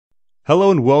Hello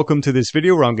and welcome to this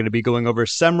video where I'm going to be going over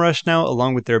SEMRush now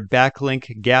along with their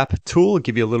backlink gap tool.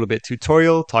 Give you a little bit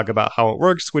tutorial, talk about how it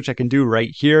works, which I can do right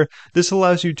here. This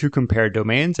allows you to compare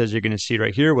domains, as you're going to see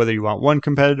right here, whether you want one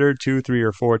competitor, 2, 3,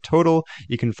 or 4 total.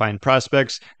 You can find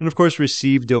prospects and of course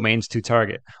receive domains to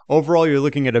target. Overall, you're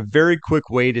looking at a very quick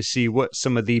way to see what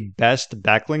some of the best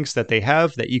backlinks that they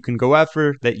have that you can go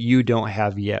after that you don't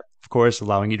have yet. Of course,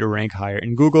 allowing you to rank higher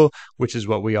in Google, which is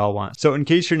what we all want. So in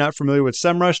case you're not familiar with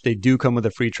SEMRush, they do come with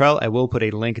a free trial. I will put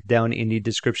a link down in the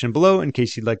description below in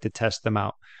case you'd like to test them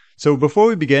out. So before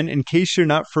we begin, in case you're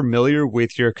not familiar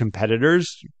with your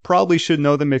competitors, you probably should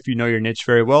know them if you know your niche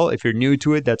very well. If you're new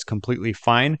to it, that's completely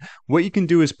fine. What you can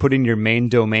do is put in your main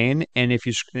domain, and if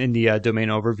you in the domain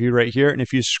overview right here, and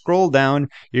if you scroll down,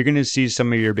 you're going to see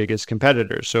some of your biggest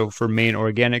competitors. So for main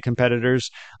organic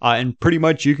competitors, and pretty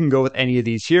much you can go with any of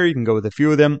these here. You can go with a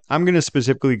few of them. I'm going to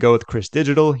specifically go with Chris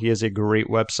Digital. He has a great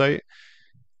website.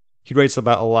 He writes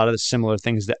about a lot of the similar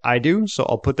things that I do, so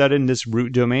I'll put that in this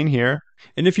root domain here.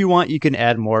 And if you want, you can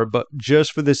add more, but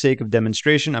just for the sake of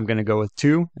demonstration, I'm going to go with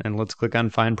 2, and let's click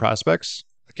on Find Prospects.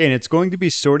 Okay, and it's going to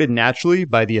be sorted naturally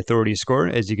by the authority score,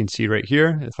 as you can see right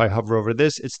here. If I hover over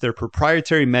this, it's their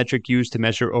proprietary metric used to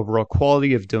measure overall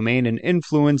quality of domain and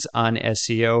influence on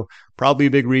SEO. Probably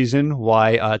a big reason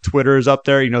why Twitter is up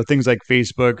there. You know, things like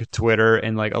Facebook, Twitter,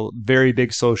 and like a very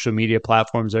big social media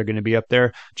platforms are going to be up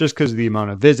there just because of the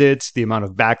amount of visits, the amount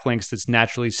of backlinks that's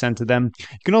naturally sent to them.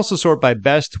 You can also sort by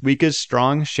best, weakest,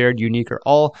 strong, shared, unique, or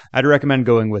all. I'd recommend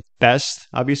going with best.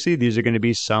 Obviously, these are going to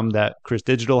be some that Chris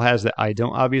Digital has that I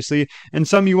don't, obviously, and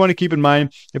some you want to keep in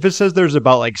mind. If it says there's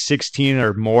about like 16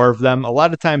 or more of them, a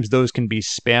lot of times those can be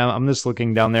spam. I'm just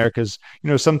looking down there because, you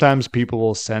know, sometimes people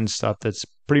will send stuff that's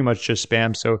pretty much just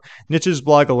spam. So niches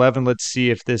blog 11, let's see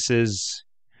if this is,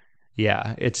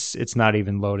 yeah, it's not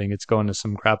even loading. It's going to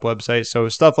some crap website. So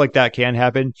stuff like that can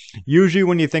happen. Usually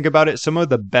when you think about it, some of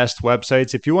the best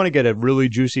websites, if you want to get a really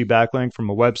juicy backlink from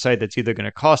a website that's either going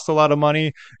to cost a lot of money,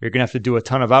 or you're going to have to do a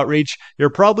ton of outreach, you're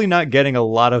probably not getting a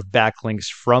lot of backlinks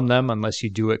from them unless you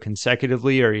do it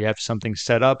consecutively or you have something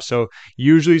set up. So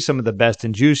usually some of the best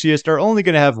and juiciest are only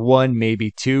going to have 1,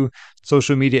 maybe 2.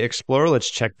 Social Media Explorer,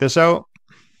 let's check this out.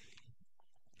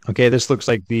 Okay, this looks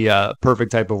like the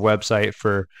perfect type of website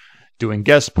for doing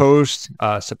guest posts,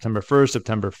 September 1st,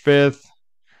 September 5th.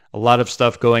 A lot of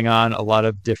stuff going on, a lot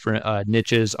of different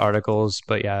niches, articles,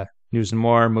 but yeah, news and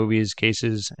more, movies,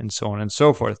 cases, and so on and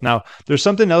so forth. Now, there's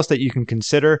something else that you can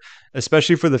consider,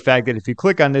 especially for the fact that if you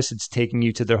click on this, it's taking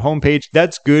you to their homepage.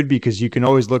 That's good because you can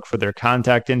always look for their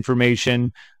contact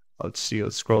information. Let's see,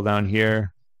 let's scroll down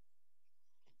here.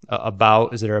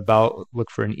 About, is there about? Look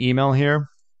for an email here.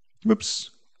 Oops.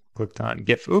 Clicked on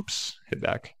get, oops, hit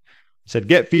back. It said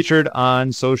get featured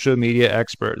on social media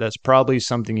expert. That's probably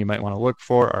something you might want to look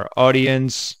for. Our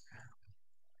audience,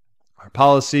 our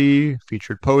policy,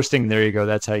 featured posting. There you go.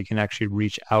 That's how you can actually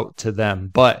reach out to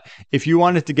them. But if you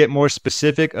wanted to get more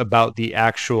specific about the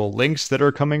actual links that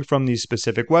are coming from these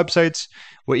specific websites,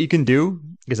 what you can do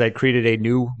is I created a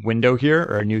new window here,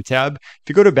 or a new tab. If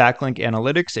you go to Backlink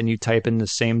Analytics and you type in the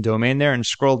same domain there and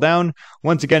scroll down,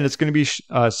 once again, it's going to be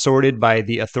sorted by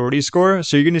the authority score.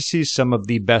 So you're going to see some of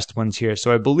the best ones here.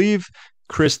 So I believe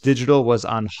Chris Digital was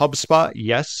on HubSpot,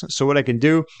 yes. So what I can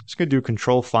do, I'm just going to do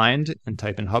Control Find and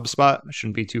type in HubSpot. It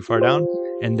shouldn't be too far down.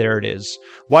 And there it is.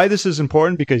 Why this is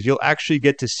important? Because you'll actually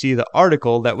get to see the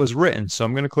article that was written. So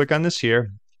I'm going to click on this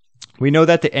here. We know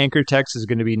that the anchor text is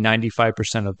going to be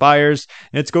 95% of buyers,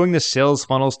 and it's going to sales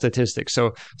funnel statistics.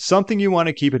 So something you want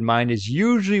to keep in mind is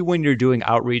usually when you're doing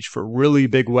outreach for really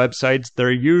big websites,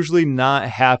 they're usually not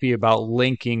happy about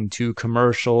linking to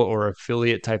commercial or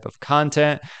affiliate type of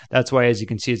content. That's why, as you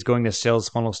can see, it's going to sales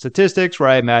funnel statistics, where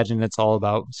I imagine it's all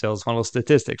about sales funnel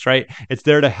statistics, right? It's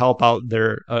there to help out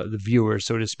their the viewers,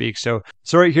 so to speak. So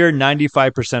right here,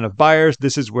 95% of buyers,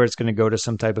 this is where it's going to go to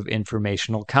some type of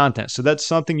informational content. So that's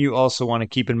something you also want to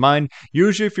keep in mind.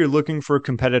 Usually if you're looking for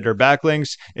competitor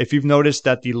backlinks, if you've noticed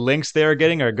that the links they are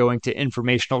getting are going to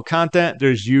informational content,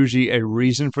 there's usually a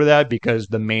reason for that because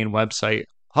the main website,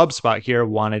 HubSpot here,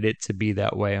 wanted it to be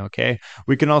that way, okay?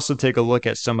 We can also take a look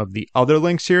at some of the other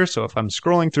links here. So if I'm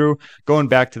scrolling through, going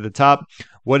back to the top,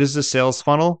 what is the sales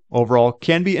funnel? Overall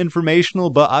can be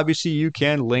informational, but obviously you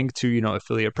can link to, you know,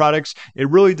 affiliate products. It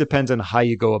really depends on how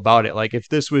you go about it. Like if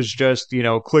this was just, you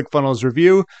know, ClickFunnels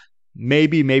review,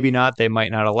 maybe, maybe not. They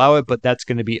might not allow it, but that's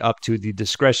going to be up to the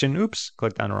discretion. Oops,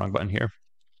 clicked on the wrong button here.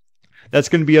 That's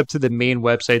going to be up to the main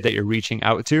website that you're reaching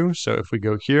out to. So if we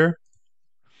go here,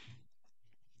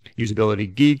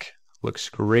 Usability Geek, looks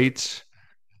great.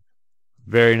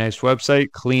 Very nice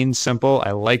website, clean, simple.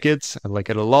 I like it. I like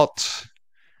it a lot.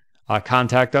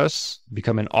 contact us,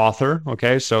 become an author.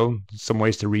 Okay, so some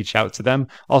ways to reach out to them.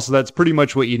 Also, that's pretty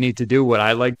much what you need to do, what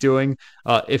I like doing.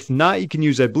 If not, you can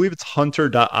use, I believe it's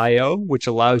hunter.io, which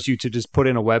allows you to just put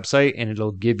in a website and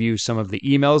it'll give you some of the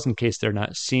emails in case they're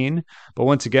not seen. But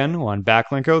once again, on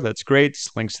Backlinko, that's great.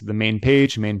 It's links to the main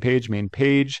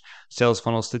page, sales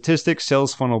funnel statistics,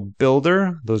 sales funnel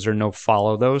builder. Those are no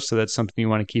follow those, so that's something you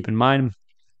want to keep in mind.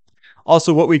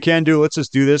 Also, what we can do, let's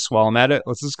just do this while I'm at it.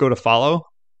 Let's just go to follow.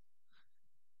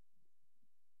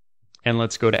 And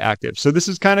let's go to active. So this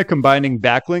is kind of combining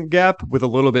backlink gap with a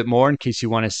little bit more in case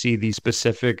you want to see the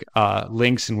specific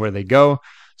links and where they go.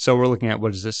 So we're looking at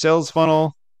what is the sales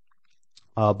funnel,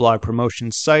 blog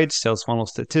promotion sites, sales funnel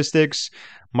statistics,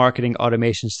 marketing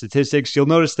automation statistics. You'll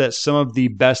notice that some of the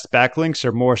best backlinks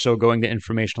are more so going to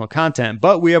informational content,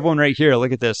 but we have one right here.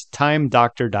 Look at this,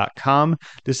 timedoctor.com.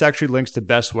 This actually links to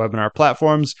best webinar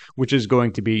platforms, which is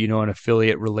going to be, an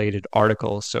affiliate related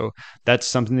article. So that's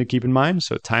something to keep in mind.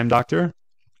 So Time Doctor.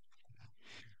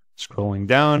 Scrolling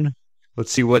down,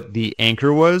 let's see what the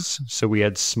anchor was. So we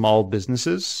had small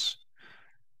businesses.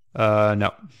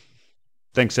 No.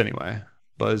 Thanks anyway.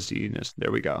 Buzziness.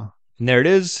 There we go. And there it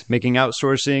is, making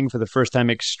outsourcing for the first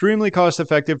time extremely cost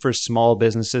effective for small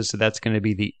businesses. So that's going to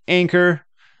be the anchor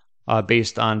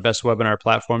based on best webinar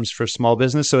platforms for small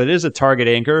business. So it is a target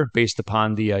anchor based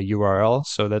upon the URL.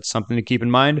 So that's something to keep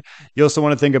in mind. You also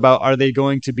want to think about, are they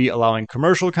going to be allowing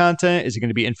commercial content? Is it going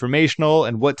to be informational?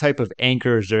 And what type of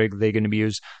anchors are they going to be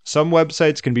used? Some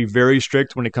websites can be very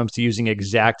strict when it comes to using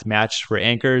exact match for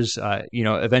anchors.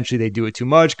 Eventually they do it too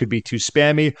much, could be too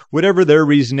spammy. Whatever their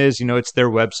reason is, it's their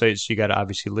website. So you got to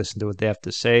obviously listen to what they have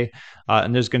to say.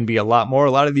 And there's going to be a lot more.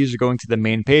 A lot of these are going to the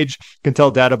main page. You can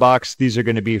tell Databox, these are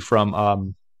going to be from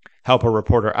help a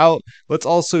reporter out. Let's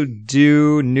also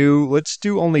do let's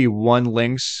do only one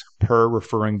links per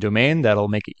referring domain. That'll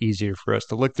make it easier for us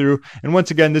to look through. And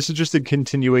once again, this is just a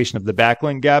continuation of the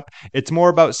backlink gap. It's more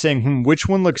about saying, which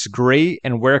one looks great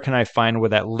and where can I find where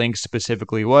that link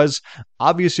specifically was?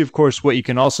 Obviously, of course, what you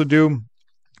can also do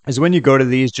is when you go to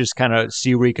these, just kind of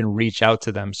see where you can reach out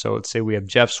to them. So let's say we have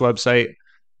Jeff's website.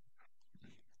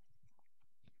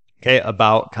 Okay,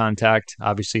 about, contact,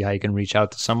 obviously how you can reach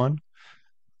out to someone.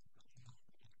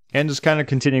 And just kind of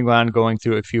continuing on going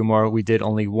through a few more. We did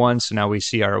only one, so now we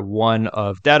see our one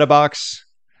of Databox.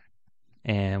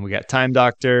 And we got Time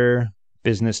Doctor,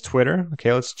 Business Twitter.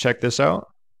 Okay, let's check this out.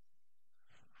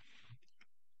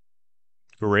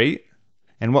 Great.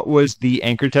 And what was the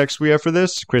anchor text we have for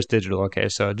this? Chris Digital. Okay,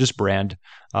 so just brand.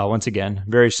 Once again,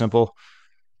 very simple.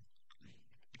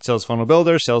 Sales funnel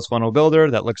builder.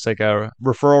 That looks like a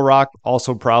referral rock.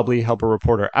 Also probably help a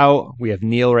reporter out. We have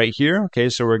Neil right here. Okay,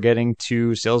 so we're getting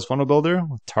to sales funnel builder.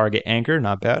 Target anchor,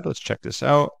 not bad. Let's check this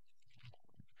out.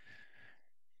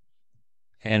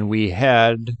 And we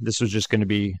had, this was just going to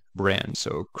be brand.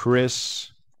 So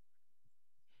Chris,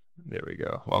 there we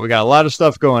go. Well, we got a lot of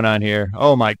stuff going on here.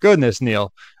 Oh my goodness,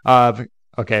 Neil.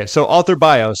 Okay, so author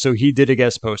bio. So he did a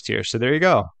guest post here. So there you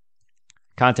go.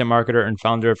 Content marketer and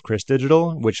founder of Chris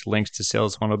Digital, which links to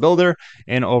Sales Funnel Builder.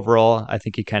 And overall, I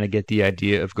think you kind of get the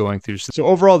idea of going through. So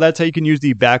overall, that's how you can use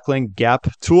the backlink gap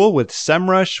tool with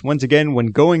SEMRush. Once again, when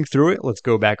going through it, let's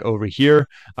go back over here.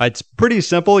 It's pretty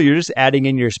simple. You're just adding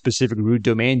in your specific root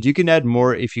domains. You can add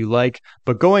more if you like,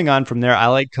 but going on from there, I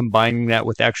like combining that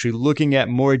with actually looking at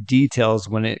more details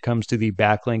when it comes to the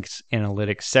backlinks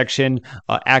analytics section.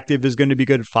 Active is going to be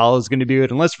good. Follow is going to be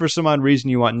good. Unless for some odd reason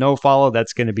you want no follow,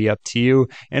 that's going to be up to you.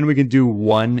 And we can do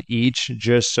one each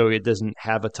just so it doesn't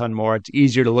have a ton more. It's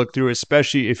easier to look through,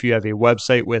 especially if you have a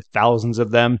website with thousands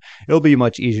of them. It'll be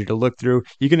much easier to look through.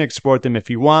 You can export them if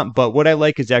you want, but what I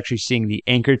like is actually seeing the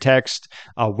anchor text.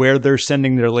 Where they're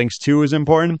sending their links to is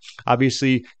important.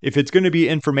 Obviously, if it's going to be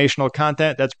informational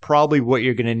content, that's probably what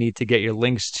you're going to need to get your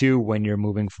links to when you're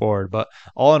moving forward. But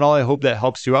all in all, I hope that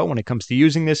helps you out when it comes to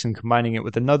using this and combining it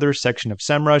with another section of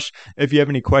SEMRush. If you have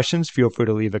any questions, feel free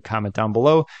to leave a comment down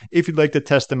below. If you'd like to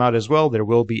test them out as well, there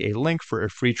will be a link for a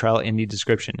free trial in the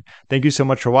description. Thank you so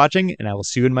much for watching, and I will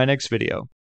see you in my next video.